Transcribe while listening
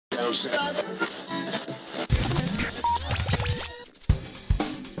How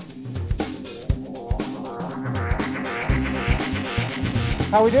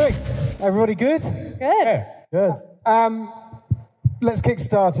are we doing? Everybody good? Good. Yeah, good. Let's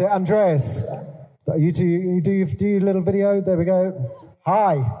kickstart it. Andreas, you do your little video. There we go.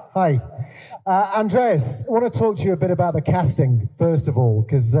 Hi. Andreas, I want to talk to you a bit about the casting, first of all,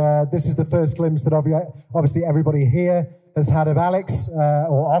 because this is the first glimpse that obviously everybody here has had of Alex,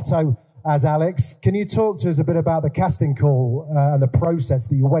 or Otto as Alex. Can you talk to us a bit about the casting call and the process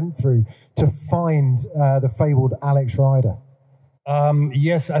that you went through to find the fabled Alex Rider?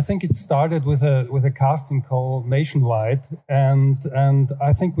 Yes, I think it started with a casting call nationwide, and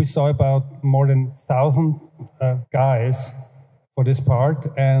I think we saw about more than 1,000 guys for this part,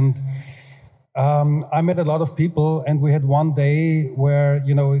 and I met a lot of people, and we had one day where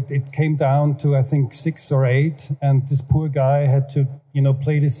it came down to I think 6 or 8, and this poor guy had to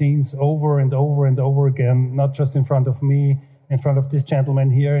play the scenes over and over and over again, not just in front of me, in front of this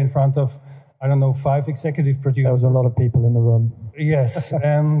gentleman here, in front of 5 executive producers. There was a lot of people in the room. Yes,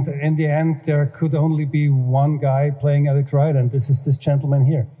 and in the end, there could only be one guy playing Alex Rider, and this is this gentleman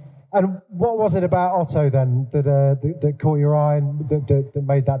here. And what was it about Otto then that caught your eye and that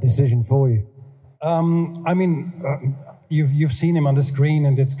made that decision for you? You've seen him on the screen,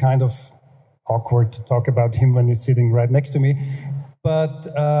 and it's kind of awkward to talk about him when he's sitting right next to me.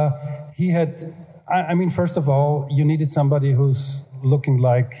 But he had, first of all, you needed somebody who's looking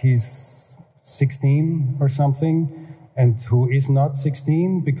like he's 16 or something, and who is not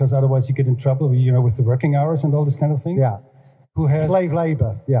 16, because otherwise you get in trouble with the working hours and all this kind of thing. Yeah. Who has slave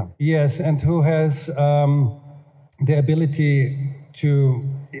labor, yeah. Yes, and who has the ability to,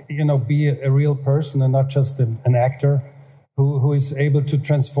 be a real person and not just an actor, who is able to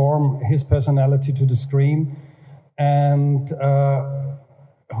transform his personality to the screen, and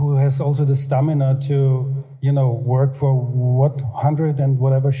who has also the stamina to, work for 100 and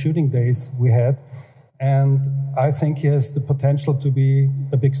whatever shooting days we had. And I think he has the potential to be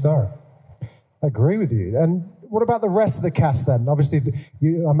a big star. I agree with you. And what about the rest of the cast then? Obviously,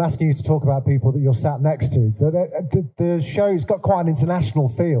 I'm asking you to talk about people that you're sat next to, but the show's got quite an international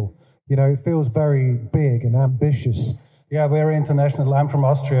feel. It feels very big and ambitious. Yeah, very international. I'm from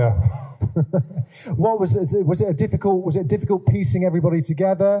Austria. What was it? Was it difficult piecing everybody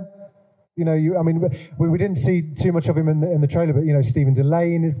together? We didn't see too much of him in the trailer, but Stephen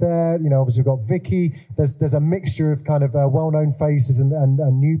Dillane is there. Obviously we've got Vicky. There's a mixture of kind of well-known faces and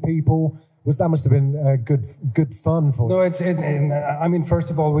new people. That must have been good fun for you. No,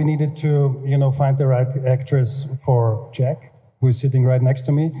 first of all, we needed to find the right actress for Jack, who is sitting right next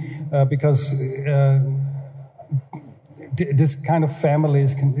to me, because this kind of family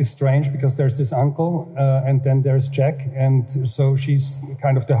is strange, because there's this uncle and then there's Jack, and so she's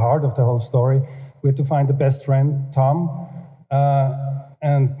kind of the heart of the whole story. We had to find the best friend, Tom,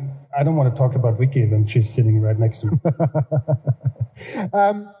 and I don't want to talk about Vicky when she's sitting right next to me.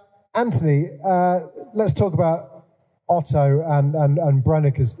 Anthony, let's talk about Otto and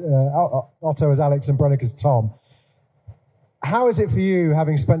Brenock as Otto as Alex and Brenock as Tom. How is it for you,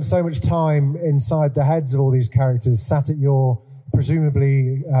 having spent so much time inside the heads of all these characters, sat at your,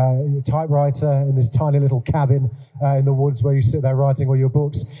 presumably, typewriter in this tiny little cabin in the woods where you sit there writing all your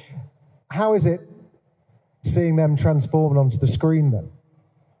books? How is it seeing them transformed onto the screen then?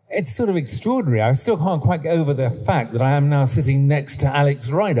 It's sort of extraordinary. I still can't quite get over the fact that I am now sitting next to Alex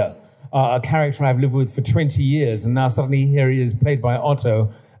Rider, a character I've lived with for 20 years, and now suddenly here he is, played by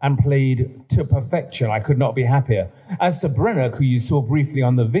Otto, and played to perfection. I could not be happier. As to Brenock, who you saw briefly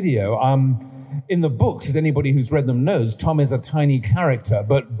on the video, in the books, as anybody who's read them knows, Tom is a tiny character,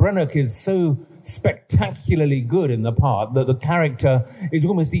 but Brenock is so spectacularly good in the part that the character is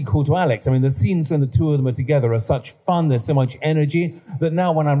almost equal to Alex. The scenes when the two of them are together are such fun, there's so much energy, that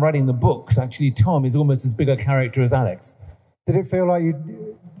now when I'm writing the books, actually Tom is almost as big a character as Alex. Did it feel like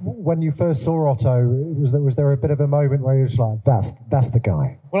when you first saw Otto, was there a bit of a moment where you were just like, that's the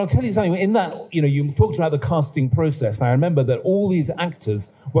guy? Well, I'll tell you something. In that, you talked about the casting process, and I remember that all these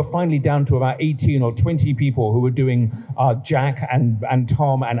actors were finally down to about 18 or 20 people who were doing Jack and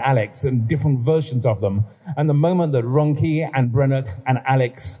Tom and Alex and different versions of them. And the moment that Ronke and Brenock and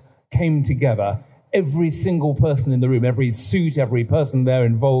Alex came together, every single person in the room, every suit, every person there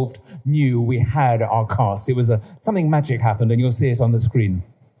involved knew we had our cast. It was something magic happened, and you'll see it on the screen.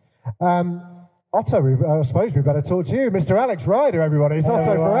 Otto, I suppose we better talk to you. Mr. Alex Rider, everybody. It's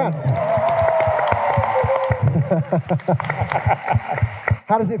Otto Farrant.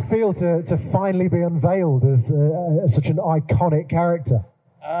 How does it feel to finally be unveiled as such an iconic character?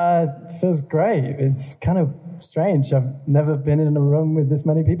 It feels great. It's kind of strange. I've never been in a room with this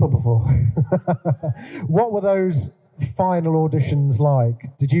many people before. What were those final auditions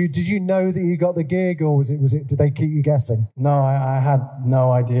like? Did you know that you got the gig, or was it? Did they keep you guessing? No, I had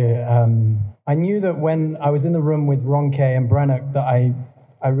no idea. I knew that when I was in the room with Ronke and Brenock that I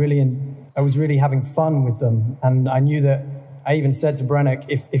was really having fun with them, and I knew that. I even said to Brenock,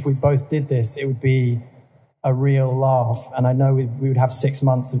 if we both did this, it would be a real laugh, and I know we would have 6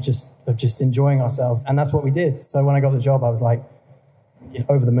 months of just enjoying ourselves, and that's what we did. So when I got the job, I was like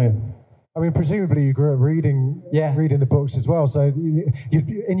over the moon. I mean, presumably you grew up reading the books as well. So you,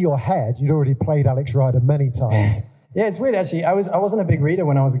 in your head, you'd already played Alex Rider many times. Yeah, it's weird actually. I wasn't a big reader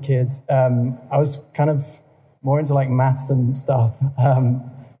when I was a kid. I was kind of more into like maths and stuff.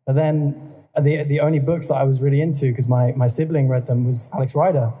 But then the only books that I was really into, because my sibling read them, was Alex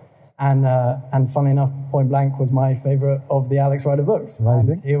Rider. And funnily enough, Point Blanc was my favorite of the Alex Rider books.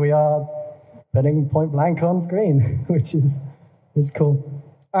 Amazing. And here we are putting Point Blanc on screen, which is cool.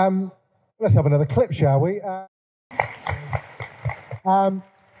 Let's have another clip, shall we?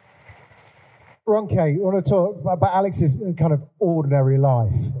 Ronke, I want to talk about Alex's kind of ordinary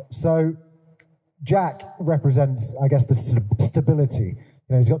life. So Jack represents, I guess, the stability. You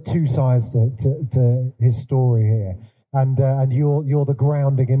know, he's got two sides to his story here. And you're the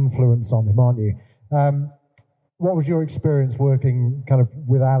grounding influence on him, aren't you? What was your experience working kind of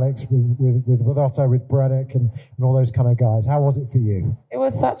with Alex, with Otto, with Brenock, and all those kind of guys? How was it for you? It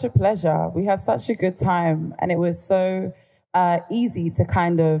was such a pleasure. We had such a good time, and it was so easy to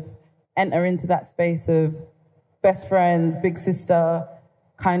kind of enter into that space of best friends, big sister,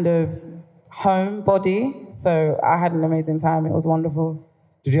 kind of home body. So I had an amazing time. It was wonderful.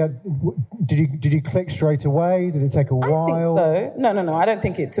 Did you click straight away? Did it take a while? I think so. No. I don't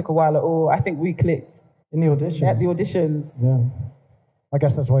think it took a while at all. I think we clicked. In the audition? At the auditions. Yeah. I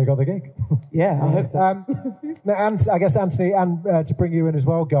guess that's why you got the gig. Yeah, I hope so. Now, and I guess, Anthony, and to bring you in as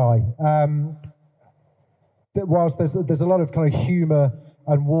well, Guy, that whilst there's a lot of kind of humour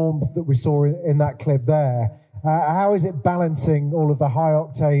and warmth that we saw in that clip there, how is it balancing all of the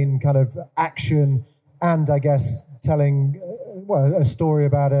high-octane kind of action and, I guess, telling a story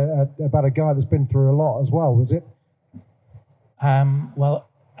about a guy that's been through a lot as well, was it? Well,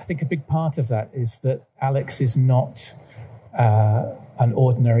 I think a big part of that is that Alex is not an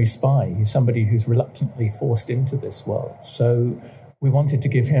ordinary spy. He's somebody who's reluctantly forced into this world. So we wanted to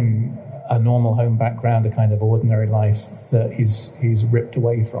give him a normal home background, a kind of ordinary life that he's ripped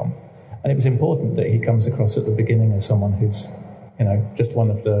away from. And it was important that he comes across at the beginning as someone who's, just one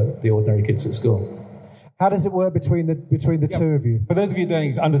of the ordinary kids at school. How does it work between the two of you? For those of you who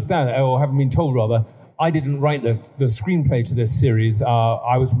don't understand, or haven't been told rather, I didn't write the screenplay to this series.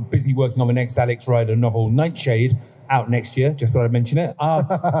 I was busy working on the next Alex Rider novel, Nightshade, out next year. Just thought I'd mention it.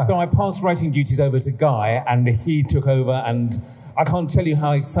 So I passed writing duties over to Guy, and he took over. And I can't tell you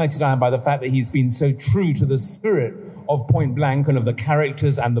how excited I am by the fact that he's been so true to the spirit of Point Blanc and of the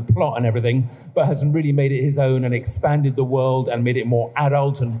characters and the plot and everything, but has really made it his own and expanded the world and made it more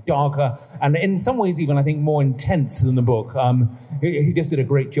adult and darker, and in some ways even, I think, more intense than the book. He just did a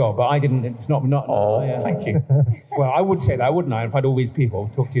great job, but I didn't. It's not. Thank you. Well, I would say that, wouldn't I? If I had all these people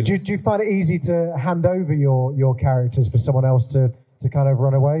talk to you. Do you find it easy to hand over your characters for someone else to kind of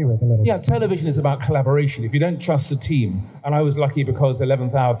run away with a little Yeah, bit? television is about collaboration. If you don't trust the team, and I was lucky because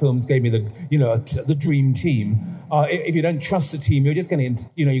 11th Hour Films gave me the dream team. If you don't trust the team, you're just going to,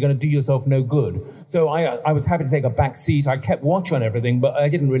 you're going to do yourself no good. So I was happy to take a back seat. I kept watch on everything, but I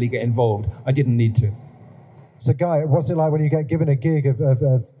didn't really get involved. I didn't need to. So, Guy, what's it like when you get given a gig of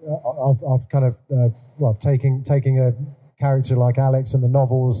kind of taking a character like Alex and the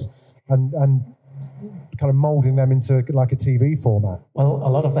novels and kind of moulding them into like a TV format? Well,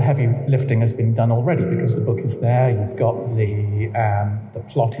 a lot of the heavy lifting has been done already because the book is there. You've got the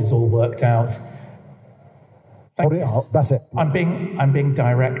plot is all worked out. Hold it up. That's it. I'm being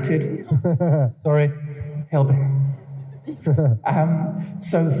directed. Sorry, Hilby.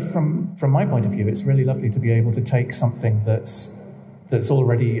 So from my point of view, it's really lovely to be able to take something that's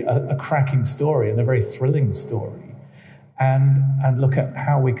already a cracking story and a very thrilling story, and look at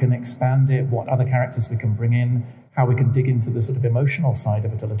how we can expand it, what other characters we can bring in, how we can dig into the sort of emotional side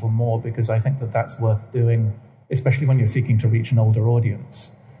of it a little more, because I think that's worth doing, especially when you're seeking to reach an older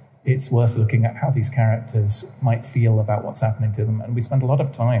audience. It's worth looking at how these characters might feel about what's happening to them. And we spend a lot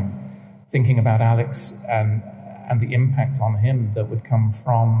of time thinking about Alex and the impact on him that would come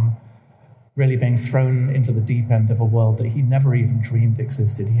from really being thrown into the deep end of a world that he never even dreamed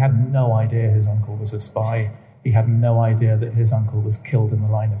existed. He had no idea his uncle was a spy. He had no idea that his uncle was killed in the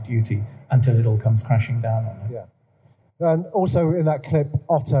line of duty until it all comes crashing down on him. Yeah. And also in that clip,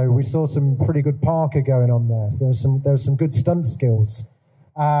 Otto, we saw some pretty good Parker going on there. So there's some good stunt skills.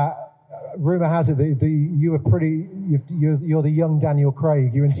 Rumor has it that you're the young Daniel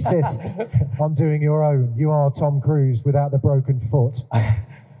Craig. You insist on doing your own. You are Tom Cruise without the broken foot.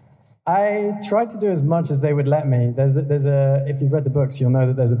 I tried to do as much as they would let me. There's a if you've read the books, you'll know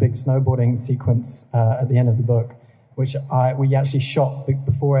that there's a big snowboarding sequence at the end of the book, which we actually shot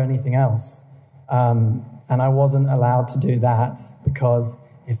before anything else. And I wasn't allowed to do that because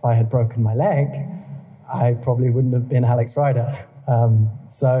if I had broken my leg, I probably wouldn't have been Alex Rider.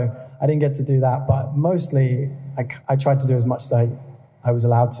 So I didn't get to do that, but mostly I tried to do as much as I was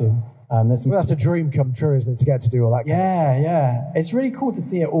allowed to. That's a dream come true, isn't it, to get to do all that kind of stuff? Yeah. It's really cool to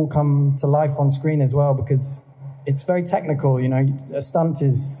see it all come to life on screen as well, because it's very technical. You know, a stunt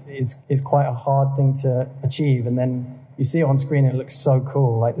is quite a hard thing to achieve, and then you see it on screen, it looks so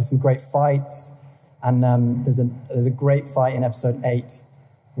cool. Like, there's some great fights, and there's a great fight in episode 8,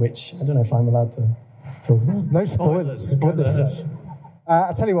 which I don't know if I'm allowed to talk about. No spoilers.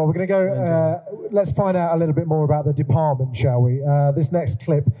 I'll tell you what, we're going to go, let's find out a little bit more about the department, shall we? This next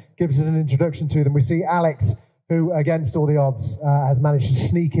clip gives us an introduction to them. We see Alex, who, against all the odds, has managed to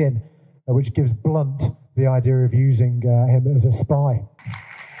sneak in, which gives Blunt the idea of using him as a spy.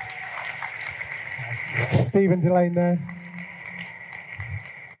 Stephen Dillane there,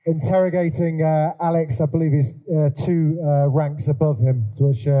 interrogating Alex. I believe he's 2 ranks above him,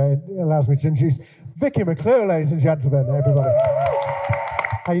 which allows me to introduce Vicky McClure, ladies and gentlemen, everybody.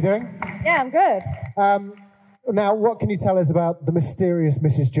 How you doing? Yeah, I'm good. Now, what can you tell us about the mysterious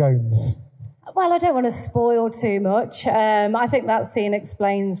Mrs. Jones? Well, I don't want to spoil too much. I think that scene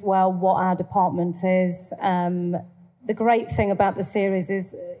explains well what our department is. The great thing about the series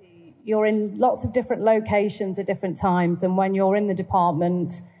is you're in lots of different locations at different times, and when you're in the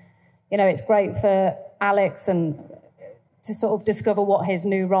department, you know, it's great for Alex and to sort of discover what his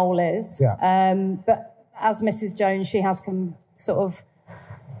new role is. Yeah. But as Mrs. Jones, she has sort of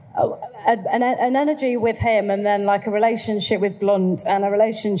an energy with him, and then like a relationship with Blunt and a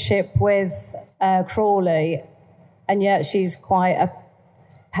relationship with Crawley, and yet she's quite a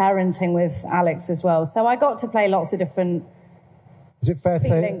parenting with Alex as well. So I got to play lots of different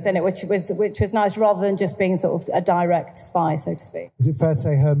feelings in it, which was nice, rather than just being sort of a direct spy, so to speak. Is it fair to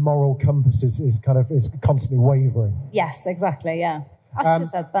say her moral compass is constantly wavering? Yes, exactly. Yeah, I should have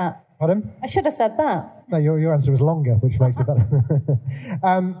said that. Pardon? I should have said that. No, your answer was longer, which makes it better.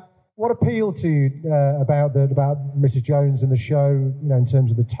 What appealed to you about Mrs. Jones and the show, you know, in terms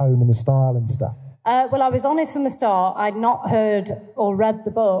of the tone and the style and stuff? Well, I was honest from the start. I'd not heard or read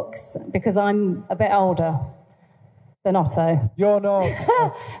the books because I'm a bit older than Otto. You're not.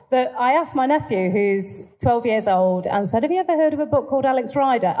 But I asked my nephew, who's 12 years old, and said, have you ever heard of a book called Alex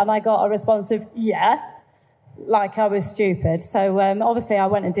Rider? And I got a response of, yeah, like I was stupid. So obviously I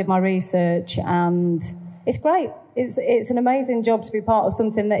went and did my research, and it's great. It's an amazing job to be part of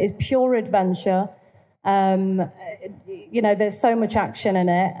something that is pure adventure. You know, there's so much action in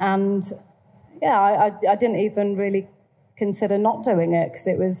it, and yeah, I didn't even really consider not doing it because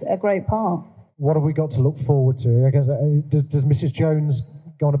it was a great part. What have we got to look forward to? I guess does Mrs. Jones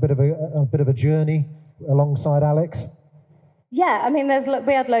go on a bit of a journey alongside Alex? Yeah, I mean,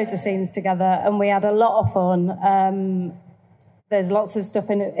 we had loads of scenes together, and we had a lot of fun. There's lots of stuff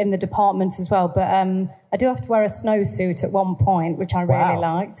in the department as well, but I do have to wear a snowsuit at one point, which I really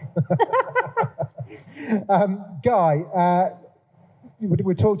liked. Guy,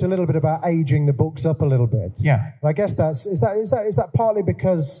 we talked a little bit about aging the books up a little bit. Yeah. I guess is that partly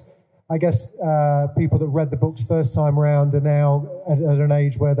because I guess people that read the books first time round are now at an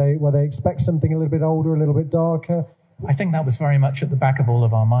age where they expect something a little bit older, a little bit darker? I think that was very much at the back of all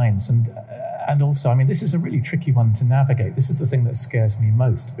of our minds. And also, I mean, this is a really tricky one to navigate. This is the thing that scares me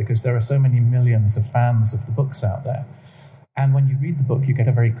most, because there are so many millions of fans of the books out there. And when you read the book, you get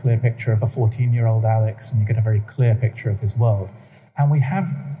a very clear picture of a 14-year-old Alex, and you get a very clear picture of his world. And we have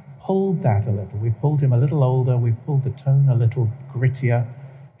pulled that a little. We've pulled him a little older. We've pulled the tone a little grittier,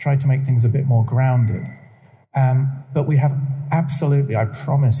 tried to make things a bit more grounded. But we have absolutely, I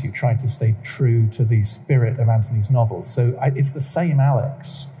promise you, tried to stay true to the spirit of Anthony's novels. So it's the same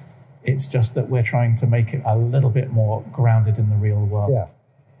Alex. It's just that we're trying to make it a little bit more grounded in the real world. Yeah.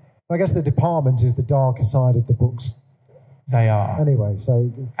 I guess the department is the darker side of the books. They are. Anyway,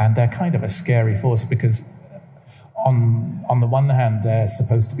 so... And they're kind of a scary force, because on the one hand, they're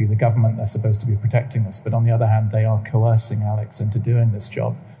supposed to be the government, they're supposed to be protecting us, but on the other hand, they are coercing Alex into doing this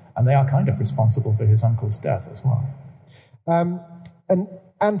job, and they are kind of responsible for his uncle's death as well. And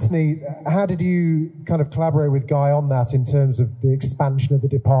Anthony, how did you kind of collaborate with Guy on that in terms of the expansion of the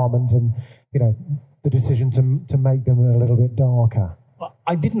department and, you know, the decision to make them a little bit darker?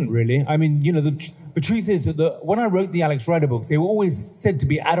 I didn't really. I mean, you know, the truth is that when I wrote the Alex Rider books, they were always said to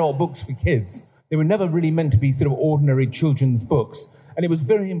be adult books for kids. They were never really meant to be sort of ordinary children's books. And it was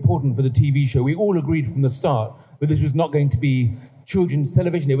very important for the TV show. We all agreed from the start that this was not going to be children's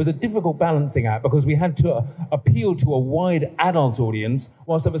television. It was a difficult balancing act because we had to appeal to a wide adult audience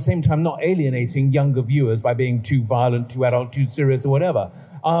whilst at the same time not alienating younger viewers by being too violent, too adult, too serious or whatever.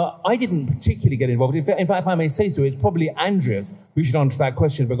 I didn't particularly get involved. In fact, if I may say so, it's probably Andreas who should answer that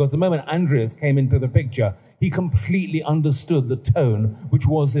question, because the moment Andreas came into the picture, he completely understood the tone, which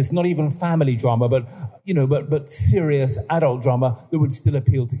was this not even family drama, but serious adult drama that would still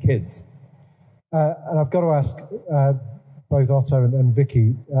appeal to kids. And I've got to ask both Otto and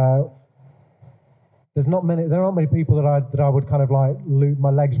Vicky. There aren't many people that I would kind of like my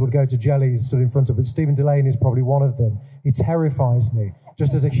legs would go to jelly stood in front of, but Stephen Dillane is probably one of them. He terrifies me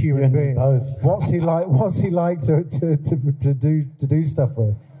just as a human being. Both. What's he like to do stuff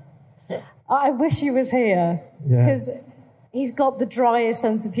with? I wish he was here, because he's got the driest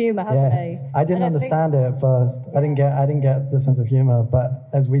sense of humour, hasn't he? I didn't understand it at first. I didn't get the sense of humour, but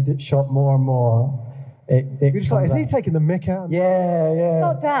as we shot more and more, You're just like, is he taking the mick out? Yeah.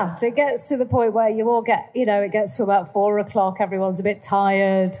 Not daft. It gets to the point where you all get, it gets to about 4 o'clock, everyone's a bit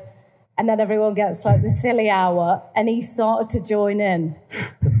tired, and then everyone gets like the silly hour, and he started to join in.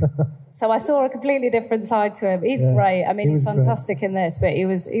 So I saw a completely different side to him. He's great. I mean, he's fantastic in this, but he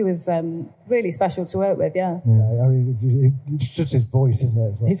was really special to work with, I mean, it's just his voice, isn't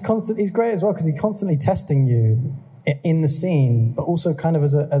it? As well? He's great as well, because he's constantly testing you in the scene, but also kind of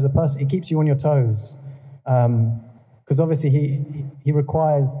as a person. He keeps you on your toes. Because obviously he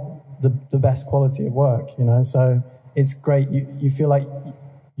requires the best quality of work, so it's great. You feel like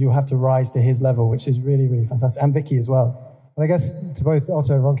you have to rise to his level, which is really, really fantastic. And Vicky as well. And I guess to both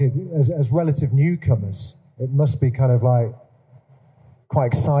Otto and Ronke, as relative newcomers, it must be kind of like quite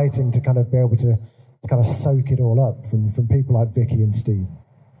exciting to kind of be able to kind of soak it all up from people like Vicky and Steve.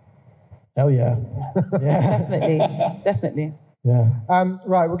 Hell yeah. Definitely. Yeah.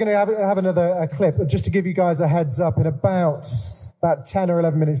 Right, we're going to have another clip. Just to give you guys a heads up, in about 10 or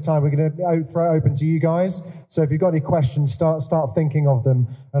 11 minutes' time, we're going to throw it open to you guys. So if you've got any questions, start thinking of them,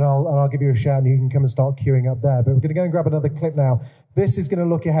 and I'll give you a shout, and you can come and start queuing up there. But we're going to go and grab another clip now. This is going to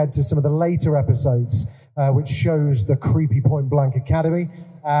look ahead to some of the later episodes, which shows the creepy Point Blanc Academy.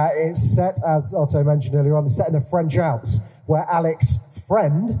 It's set, as Otto mentioned earlier on, it's set in the French Alps, where Alex's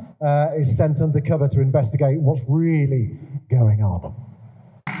friend is sent undercover to investigate what's really going on.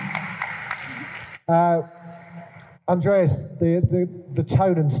 Andreas, the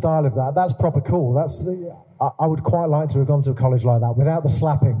tone and style of that's proper cool. I would quite like to have gone to a college like that without the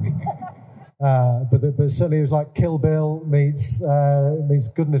slapping. But certainly it was like Kill Bill meets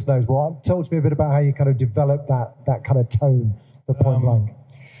goodness knows what. Talk to me a bit about how you kind of developed that kind of tone for Point Blanc.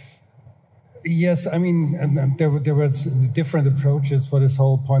 Yes, I mean, there were different approaches for this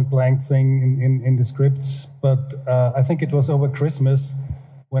whole Point Blanc thing in the scripts, but I think it was over Christmas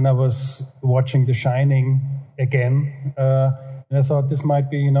when I was watching The Shining again, and I thought this might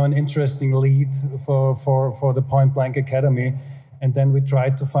be, an interesting lead for the Point Blanc Academy, and then we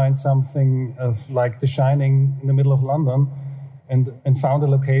tried to find something of like The Shining in the middle of London, and found a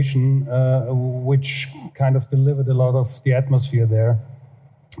location which kind of delivered a lot of the atmosphere there.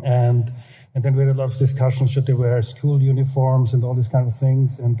 And then we had a lot of discussions, should they wear school uniforms and all these kind of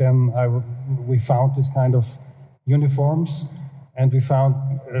things. And then we found this kind of uniforms, and we found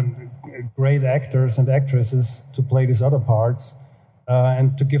great actors and actresses to play these other parts,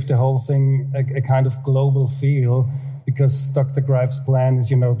 and to give the whole thing a kind of global feel, because Dr. Greif's plan is,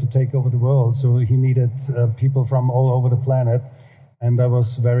 to take over the world. So he needed people from all over the planet. And I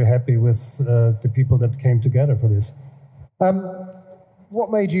was very happy with the people that came together for this. What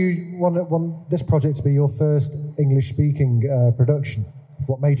made you want this project to be your first English-speaking production?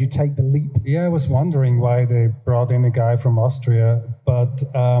 What made you take the leap? Yeah, I was wondering why they brought in a guy from Austria, but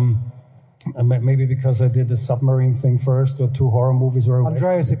maybe because I did the submarine thing first, or 2 horror movies.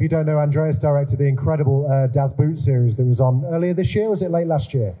 Andreas, if you don't know, Andreas directed the incredible Das Boot series that was on earlier this year. Was it late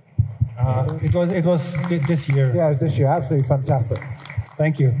last year? It was this year. Yeah, it was this year. Absolutely fantastic.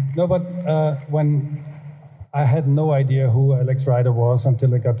 Thank you. No, but when I had no idea who Alex Rider was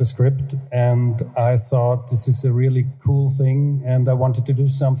until I got the script, and I thought this is a really cool thing, and I wanted to do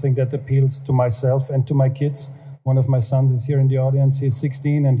something that appeals to myself and to my kids, One of my sons is here in the audience. He's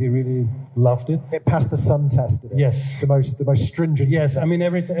 16 and he really loved it. It passed the sun test, did it? Yes. The most stringent. Yes, test. I mean,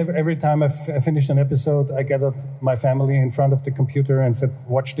 every time I finished an episode, I gathered my family in front of the computer and said,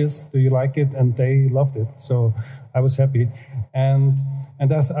 watch this, do you like it? And they loved it, so I was happy. And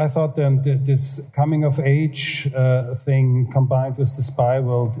I thought this coming-of-age thing combined with the spy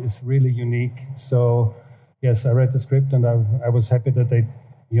world is really unique. So, yes, I read the script and I was happy that they,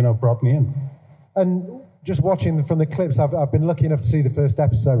 brought me in. And just watching from the clips, I've been lucky enough to see the first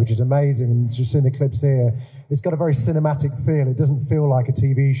episode, which is amazing, and just seeing the clips here, it's got a very cinematic feel. It doesn't feel like a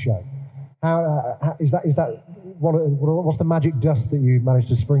TV show. How is that? What's the magic dust that you managed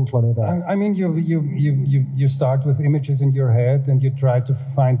to sprinkle on it there? I mean, you start with images in your head, and you try to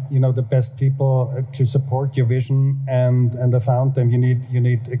find the best people to support your vision, and I found them. You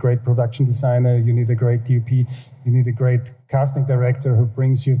need a great production designer, you need a great DP, you need a great casting director who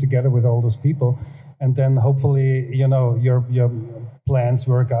brings you together with all those people, and then hopefully your plans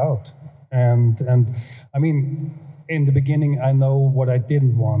work out. And I mean, in the beginning, I know what I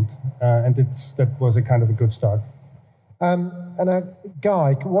didn't want, and that was a kind of a good start. And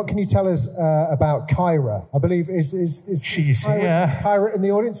Guy, what can you tell us about Kyra? I believe is Kyra in the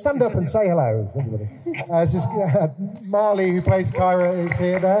audience? Stand up and say hello, everybody. Marley, who plays Kyra, is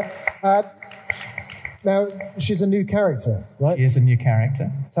here there. Now, she's a new character, right? She is a new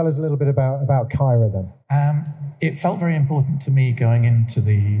character. Tell us a little bit about Kyra then. It felt very important to me going into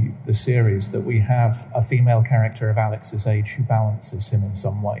the series that we have a female character of Alex's age who balances him in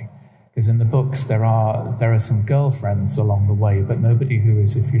some way. Because in the books there are some girlfriends along the way, but nobody who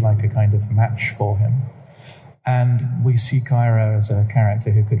is, if you like, a kind of match for him. And we see Kyra as a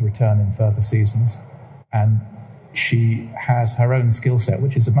character who could return in further seasons. And she has her own skill set,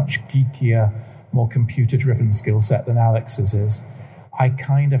 which is a much geekier, more computer-driven skill set than Alex's is. I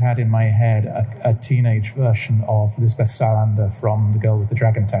kind of had in my head a teenage version of Lisbeth Salander from The Girl with the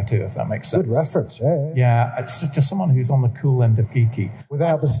Dragon Tattoo, if that makes sense. Good reference, yeah. Yeah, it's just someone who's on the cool end of geeky.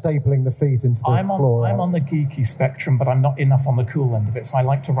 Without the stapling the feet into the floor. I'm on the geeky spectrum, but I'm not enough on the cool end of it. So I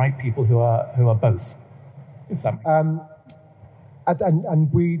like to write people who are both, if that makes sense.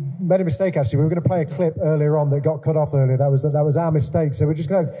 And we made a mistake, actually. We were going to play a clip earlier on that got cut off earlier. That was our mistake. So we're just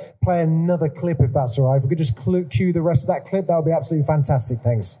going to play another clip, if that's all right. If we could just cue the rest of that clip, that would be absolutely fantastic.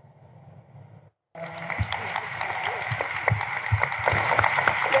 Thanks.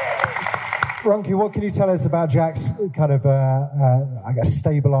 Ronke, what can you tell us about Jack's kind of,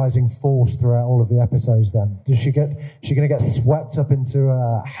 stabilizing force throughout all of the episodes then? Is she going to get swept up into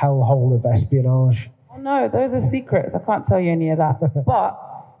a hellhole of espionage? Oh, no, those are secrets. I can't tell you any of that. But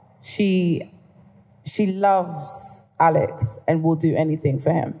she loves Alex and will do anything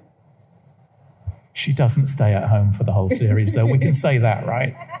for him. She doesn't stay at home for the whole series, though. We can say that,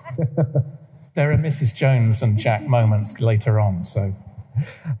 right? There are Mrs. Jones and Jack moments later on, so...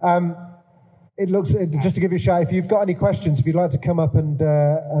 It looks, just to give you a shout, if you've got any questions, if you'd like to come up and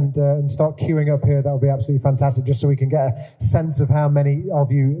start queuing up here, that would be absolutely fantastic, just so we can get a sense of how many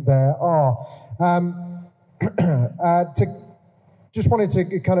of you there are. Just wanted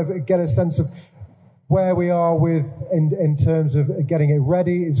to kind of get a sense of where we are with in terms of getting it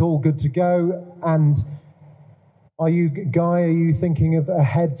ready. It's all good to go. And are you thinking of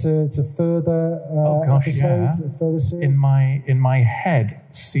ahead to further episodes, further series? In my head,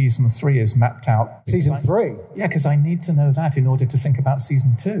 season 3 is mapped out. Season 3? Yeah, because I need to know that in order to think about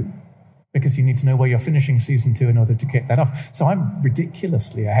season 2. Because you need to know where you're finishing season 2 in order to kick that off. So I'm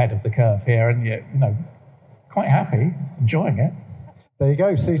ridiculously ahead of the curve here, and quite happy, enjoying it. There you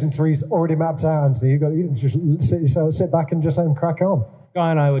go. Season 3's already mapped out, Anthony. You just sit back and just let him crack on. Guy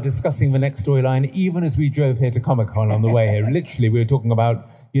and I were discussing the next storyline even as we drove here to Comic-Con on the way here. Literally, we were talking about,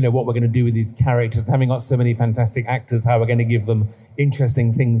 what we're going to do with these characters, having got so many fantastic actors, how we're going to give them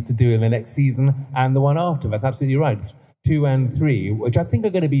interesting things to do in the next season and the one after. That's absolutely right. 2 and 3, which I think are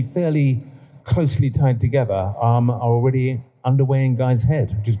going to be fairly closely tied together, are already underway in Guy's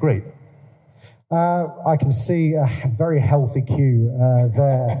head, which is great. I can see a very healthy queue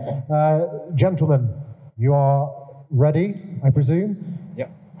there. Gentlemen, you are ready, I presume?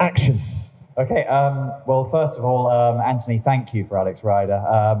 Yep. Action. Okay, well, first of all, Anthony, thank you for Alex Rider.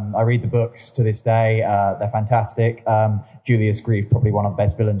 I read the books to this day. They're fantastic. Julius Grief, probably one of the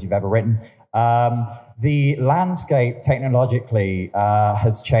best villains you've ever written. The landscape technologically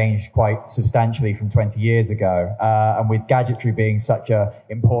has changed quite substantially from 20 years ago. And with gadgetry being such an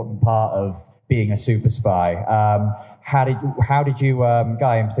important part of being a super spy, how did you,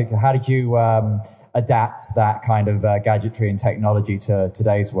 Guy in particular, how did you adapt that kind of gadgetry and technology to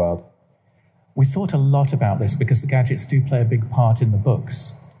today's world? We thought a lot about this because the gadgets do play a big part in the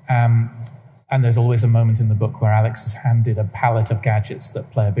books. And there's always a moment in the book where Alex is handed a palette of gadgets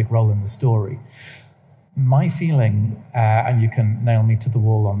that play a big role in the story. My feeling, and you can nail me to the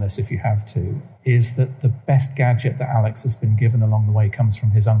wall on this if you have to, is that the best gadget that Alex has been given along the way comes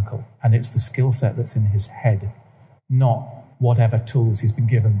from his uncle. And it's the skill set that's in his head, not whatever tools he's been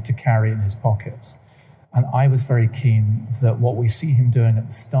given to carry in his pockets. And I was very keen that what we see him doing at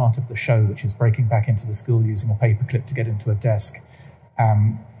the start of the show, which is breaking back into the school using a paperclip to get into a desk,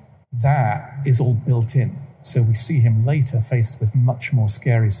 that is all built in. So we see him later faced with much more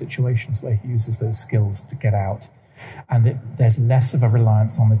scary situations where he uses those skills to get out. And there's less of a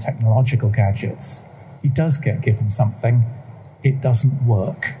reliance on the technological gadgets. He does get given something. It doesn't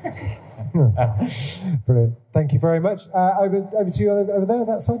work. Brilliant. Thank you very much. Over to you over there,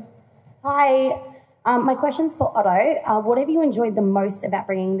 that side. Hi. My question's for Otto. What have you enjoyed the most about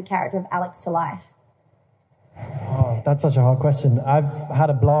bringing the character of Alex to life? Oh, that's such a hard question. I've had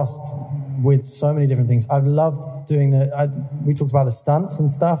a blast with so many different things. I've loved doing we talked about the stunts and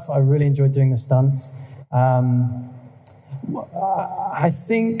stuff. I really enjoyed doing the stunts. I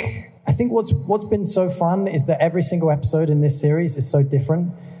think what's been so fun is that every single episode in this series is so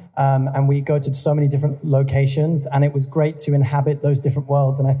different. And we go to so many different locations, and it was great to inhabit those different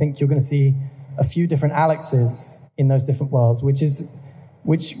worlds. And I think you're going to see a few different Alexes in those different worlds, which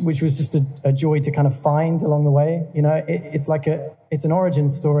was just a joy to kind of find along the way. You know, it's an origin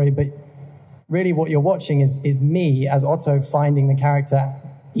story, but really what you're watching is me as Otto finding the character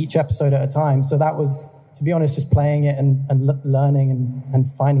each episode at a time. So that was, to be honest, just playing it and learning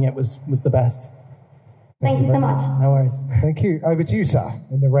and finding it was the best. Thank you so much. No worries. Thank you. Over to you, sir,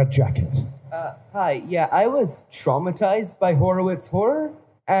 in the red jacket. Hi. Yeah, I was traumatized by Horowitz horror,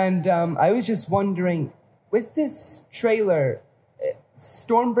 and I was just wondering, with this trailer,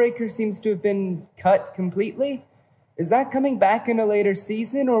 Stormbreaker seems to have been cut completely. Is that coming back in a later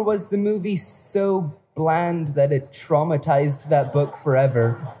season, or was the movie so bland that it traumatized that book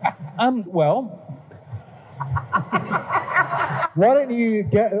forever? Well... Why don't you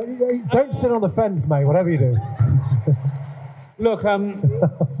don't sit on the fence, mate, whatever you do. Look,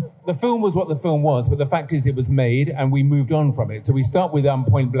 the film was what the film was, but the fact is it was made and we moved on from it. So we start with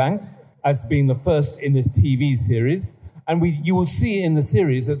Point Blanc as being the first in this TV series. And you will see in the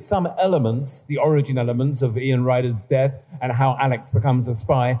series that some elements, the origin elements of Ian Ryder's death and how Alex becomes a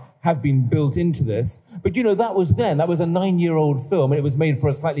spy, have been built into this. But, you know, that was a 9-year-old film, and it was made for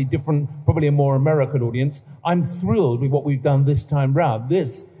a slightly different, probably a more American audience. I'm thrilled with what we've done this time round.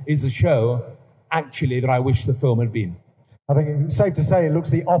 This is a show, actually, that I wish the film had been. I think it's safe to say it looks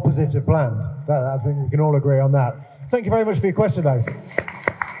the opposite of bland. I think we can all agree on that. Thank you very much for your question, though.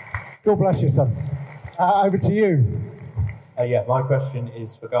 God bless you, son. Over to you. Yeah, my question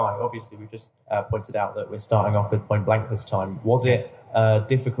is for Guy. Obviously, we've just pointed out that we're starting off with Point Blanc this time. Was it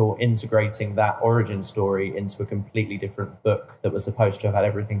difficult integrating that origin story into a completely different book that was supposed to have had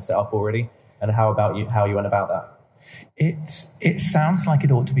everything set up already? And how you went about that? It sounds like it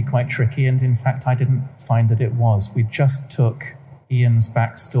ought to be quite tricky, and in fact, I didn't find that it was. We just took Ian's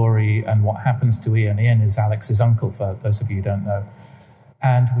backstory and what happens to Ian. Ian is Alex's uncle, for those of you who don't know.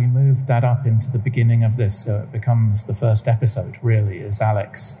 And we moved that up into the beginning of this, so it becomes the first episode, really, is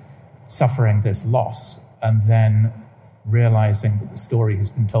Alex suffering this loss and then realizing that the story he's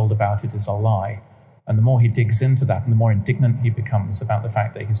been told about it is a lie. And the more he digs into that, and the more indignant he becomes about the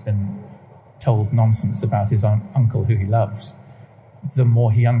fact that he's been told nonsense about his uncle who he loves, the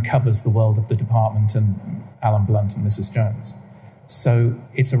more he uncovers the world of the department and Alan Blunt and Mrs. Jones. So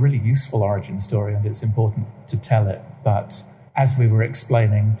it's a really useful origin story, and it's important to tell it, but as we were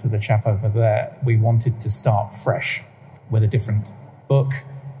explaining to the chap over there, we wanted to start fresh with a different book,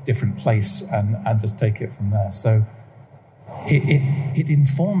 different place, and just take it from there. So it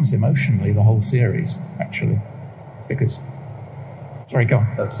informs emotionally the whole series, actually, because... Sorry, go on.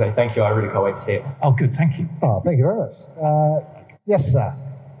 I was to say thank you. I really can't wait to see it. Oh, good. Thank you. Oh, thank you very much. Yes, sir.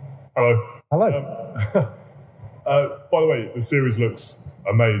 Hello. Hello. By the way, the series looks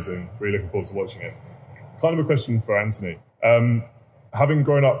amazing. Really looking forward to watching it. Kind of a question for Anthony. Having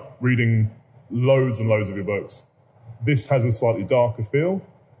grown up reading loads and loads of your books, this has a slightly darker feel.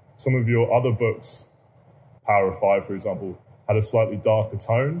 Some of your other books, Power of Five, for example, had a slightly darker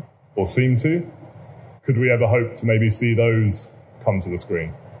tone, or seemed to. Could we ever hope to maybe see those come to the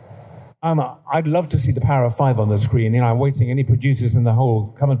screen? I'd love to see the Power of Five on the screen. You know, I'm waiting any producers in the whole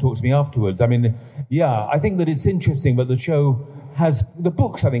come and talk to me afterwards. I mean, yeah, I think that it's interesting, but the show the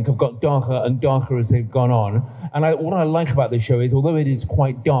books, I think, have got darker and darker as they've gone on. And what I like about this show is, although it is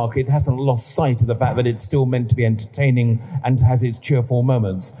quite dark, it hasn't lost sight of the fact that it's still meant to be entertaining and has its cheerful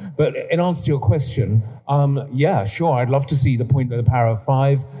moments. But in answer to your question, yeah, sure, I'd love to see The Point of the Power of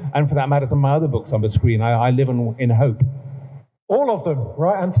Five, and for that matter, some of my other books on the screen. I live in hope. All of them,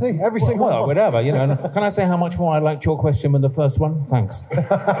 right, Anthony? Every single one. Well, whatever, you know. Can I say how much more I liked your question than the first one? Thanks. You're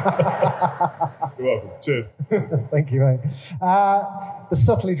welcome. Cheers. Thank you, mate. The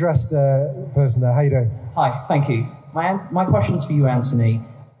subtly dressed person there, how you doing? Hi, thank you. My question's for you, Anthony.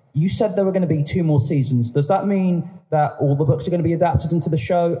 You said there were going to be 2 more seasons. Does that mean that all the books are going to be adapted into the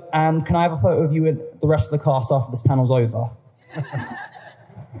show? And can I have a photo of you and the rest of the cast after this panel's over?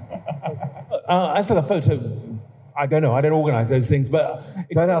 As for the photo, I don't know. I don't organise those things, but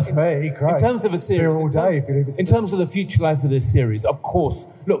don't ask me. Christ. In terms of a series, all day if you leave it in terms of the future life of this series, of course.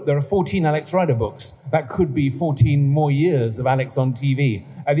 Look, there are 14 Alex Rider books. That could be 14 more years of Alex on TV.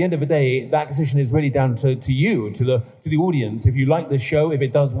 At the end of the day, that decision is really down to you, to the audience. If you like the show, if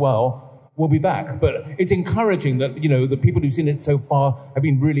it does well, we'll be back. But it's encouraging that, you know, the people who've seen it so far have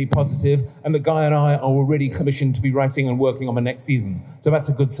been really positive, and the Guy and I are already commissioned to be writing and working on the next season. So that's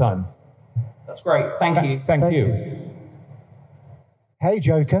a good sign. That's great. Thank you. Thank you. Hey,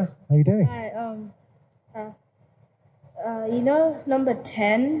 Joker. How you doing? Hi. You know, number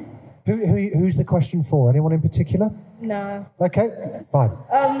 10. Who's the question for? Anyone in particular? No. Okay, fine.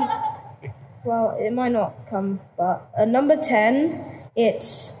 Well, it might not come, but number 10,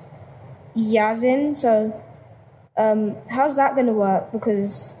 it's Yazin. So, how's that going to work?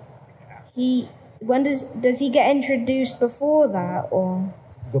 Because does he get introduced before that, or?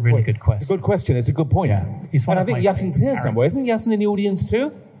 Really good question. It's a good question. It's a good point. Yeah, he's one and of I think my Yasin's here somewhere. Isn't Yasin in the audience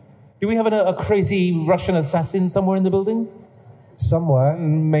too? Do we have a crazy Russian assassin somewhere in the building? Somewhere.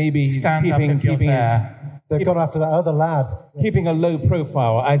 Maybe Stand up if you're there. They've gone after that other lad. Keeping a low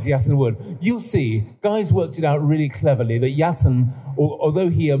profile, as Yasin would. You'll see, Guy's worked it out really cleverly that Yasin, although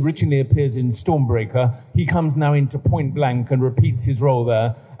he originally appears in Stormbreaker, he comes now into Point Blanc and repeats his role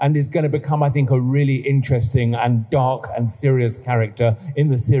there, and is going to become, I think, a really interesting and dark and serious character in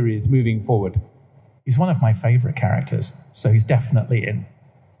the series moving forward. He's one of my favourite characters, so he's definitely in.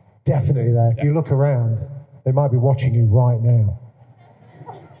 Definitely there. If you look around, they might be watching you right now.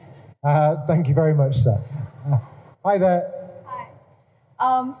 Thank you very much, sir. Hi there.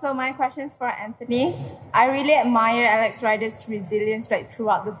 Hi. So my question's for Anthony. I really admire Alex Rider's resilience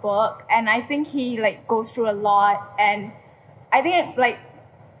throughout the book, and I think he goes through a lot. And I think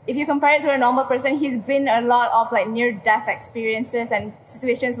if you compare it to a normal person, he's been a lot of near-death experiences and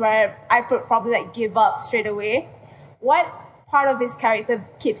situations where I could probably give up straight away. What part of his character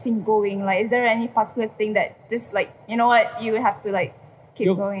keeps him going? Is there any particular thing that just you know what, you have to keep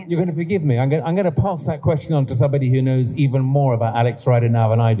going? You're going to forgive me. I'm going to pass that question on to somebody who knows even more about Alex Rider now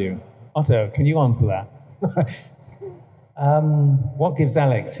than I do. Otto, can you answer that? What gives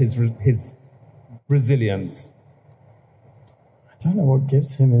Alex his resilience? I don't know what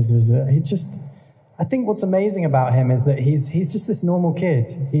gives him his resilience. I think what's amazing about him is that he's just this normal kid.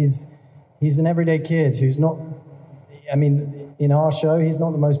 He's an everyday kid who's not, I mean, in our show, he's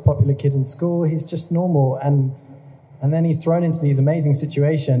not the most popular kid in school. He's just normal. And then he's thrown into these amazing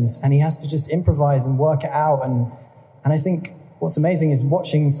situations, and he has to just improvise and work it out. And I think what's amazing is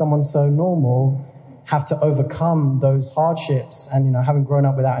watching someone so normal have to overcome those hardships. And, you know, having grown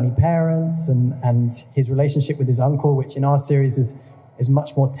up without any parents, and his relationship with his uncle, which in our series is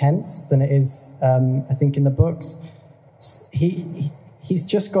much more tense than it is, I think, in the books. He's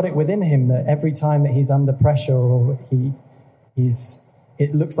just got it within him that every time that he's under pressure or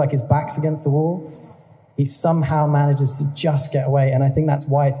it looks like his back's against the wall, he somehow manages to just get away. And I think that's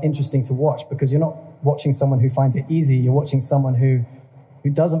why it's interesting to watch, because you're not watching someone who finds it easy. You're watching someone who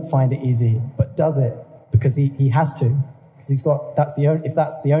doesn't find it easy, but does it because he has to. Because if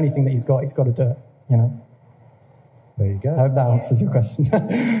that's the only thing that he's got to do it, you know. There you go. I hope that answers your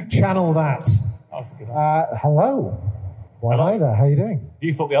question. Channel that. Hello. Well, hi there. How are you doing?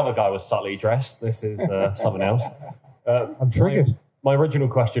 You thought the other guy was subtly dressed. This is someone else. I'm triggered. My original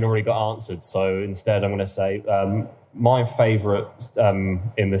question already got answered, so instead I'm going to say my favourite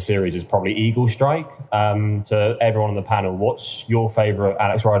in the series is probably Eagle Strike. To everyone on the panel, what's your favourite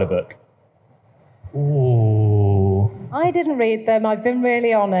Alex Rider book? Ooh. I didn't read them. I've been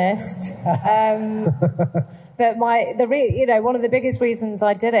really honest. But one of the biggest reasons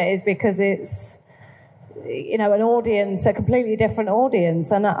I did it is because it's, an audience, a completely different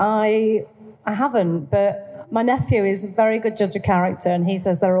audience, and I haven't, but my nephew is a very good judge of character, and he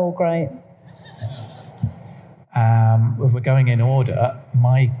says they're all great. If we're going in order,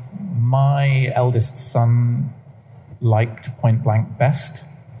 my eldest son liked Point Blank best.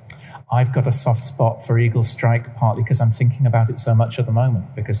 I've got a soft spot for Eagle Strike, partly because I'm thinking about it so much at the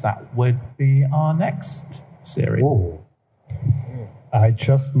moment, because that would be our next series. Ooh. I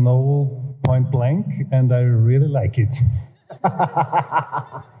just know Point Blank, and I really like it.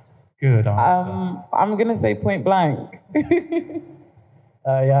 Good answer. I'm going to say Point Blank.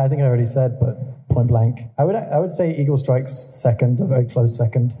 Yeah, I think I already said, but Point Blank. I would say Eagle Strike's second, a very close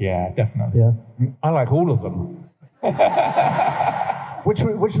second. Yeah, definitely. Yeah. I like all of them. Which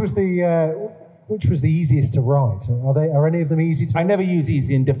was the easiest to write? Are any of them easy to write? I never use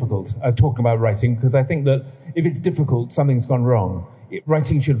easy and difficult as talking about writing, because I think that if it's difficult, something's gone wrong.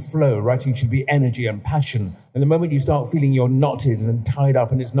 Writing should flow. Writing should be energy and passion. And the moment you start feeling you're knotted and tied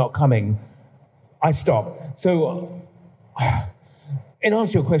up and it's not coming, I stop. So, in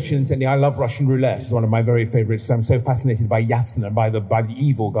answer to your question, Cindy, I love Russian roulette. It's one of my very favorites because I'm so fascinated by Yasin and by the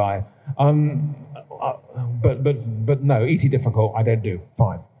evil guy. But no, easy difficult, I don't do.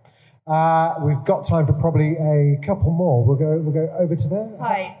 Fine. We've got time for probably a couple more. We'll go over to there.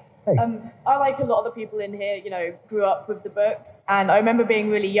 Hi. Hey. I, like a lot of the people in here, grew up with the books, and I remember being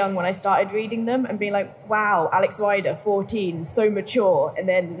really young when I started reading them and being like, wow, Alex Rider, 14, so mature, and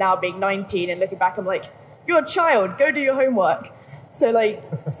then now being 19 and looking back, I'm like, you're a child, go do your homework. So,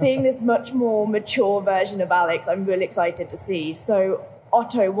 seeing this much more mature version of Alex, I'm really excited to see. So,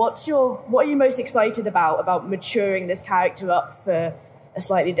 Otto, what are you most excited about maturing this character up for a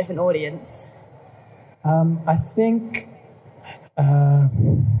slightly different audience? I think,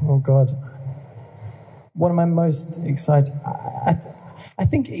 oh God, one of my most excited, I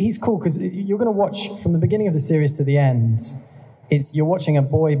think he's cool because you're going to watch from the beginning of the series to the end. You're watching a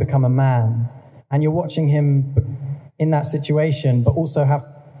boy become a man, and you're watching him in that situation, but also have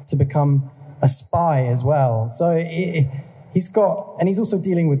to become a spy as well. So he's also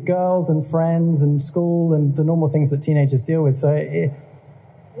dealing with girls and friends and school and the normal things that teenagers deal with. So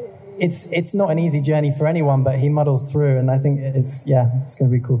it's not an easy journey for anyone, but he muddles through, and I think it's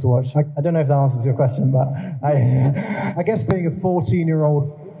going to be cool to watch. I don't know if that answers your question, but I guess being a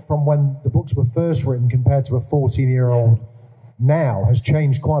 14-year-old from when the books were first written compared to a 14-year-old now has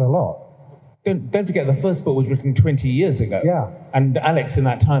changed quite a lot. Don't forget, the first book was written 20 years ago. Yeah. And Alex in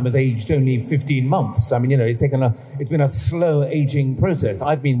that time has aged only 15 months. I mean, it's been a slow aging process.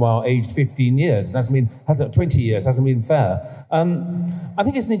 I've meanwhile aged 15 years. And 20 years, hasn't been fair. I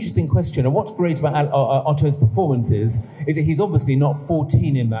think it's an interesting question. And what's great about Otto's performance is that he's obviously not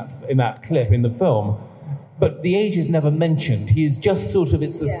 14 in that clip, in the film. But the age is never mentioned. He is just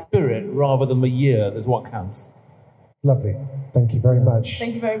it's a spirit rather than the year that's what counts. Lovely. Thank you very much.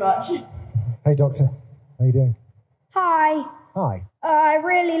 Thank you very much. Hey, Doctor. How you doing? Hi. Hi. I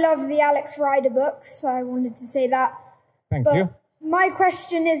really love the Alex Rider books, so I wanted to say that. Thank you. My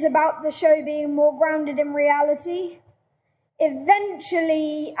question is about the show being more grounded in reality.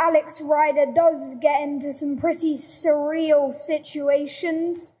 Eventually, Alex Rider does get into some pretty surreal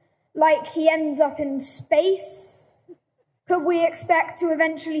situations, like he ends up in space. Could we expect to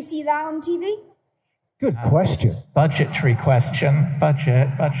eventually see that on TV? Good question. Budgetary question. Budget.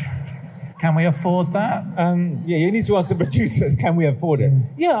 Can we afford that? You need to ask the producers, can we afford it?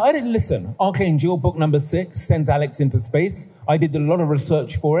 Yeah, I didn't listen. Archangel, book number 6, sends Alex into space. I did a lot of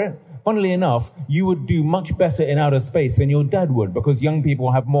research for it. Funnily enough, you would do much better in outer space than your dad would, because young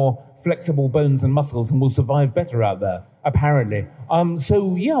people have more flexible bones and muscles and will survive better out there, apparently. I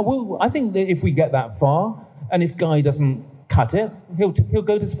think that if we get that far, and if Guy doesn't cut it, he'll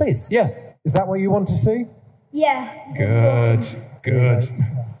go to space. Yeah. Is that what you want to see? Yeah. Good.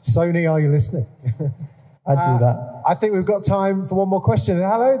 Sony, are you listening? I'd do that. I think we've got time for one more question.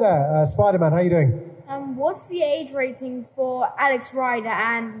 Hello there, Spider-Man. How you doing? What's the age rating for Alex Rider,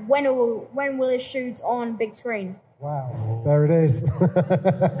 and when will it shoot on big screen? Wow, there it is.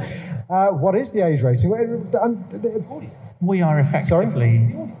 What is the age rating? We are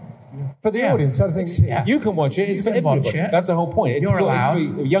effectively... For the audience, I think you can watch it. It's for everybody. That's the whole point. You're allowed.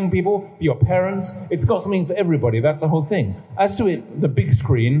 It's for young people, for your parents. It's got something for everybody. That's the whole thing. As to the big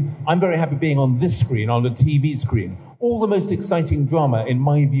screen, I'm very happy being on this screen, on the TV screen. All the most exciting drama, in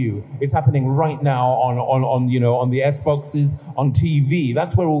my view, is happening right now on the S boxes, on TV.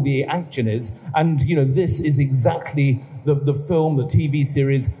 That's where all the action is. And this is exactly the film, the TV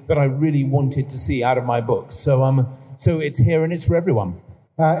series that I really wanted to see out of my books. So it's here and it's for everyone.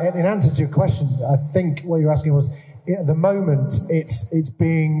 In answer to your question, I think what you're asking was, at the moment, it's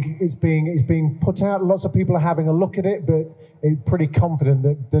being put out. Lots of people are having a look at it, but it's pretty confident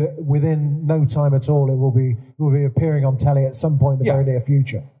that within no time at all, it will be appearing on telly at some point in the very near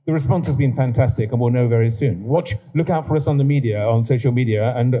future. The response has been fantastic, and we'll know very soon. Look out for us on the media, on social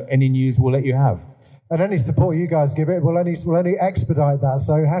media, and any news we'll let you have. And any support you guys give it will only expedite that.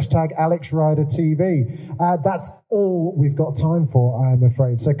 So hashtag AlexRiderTV. That's all we've got time for, I'm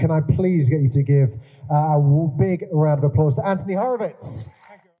afraid. So can I please get you to give a big round of applause to Anthony Horowitz.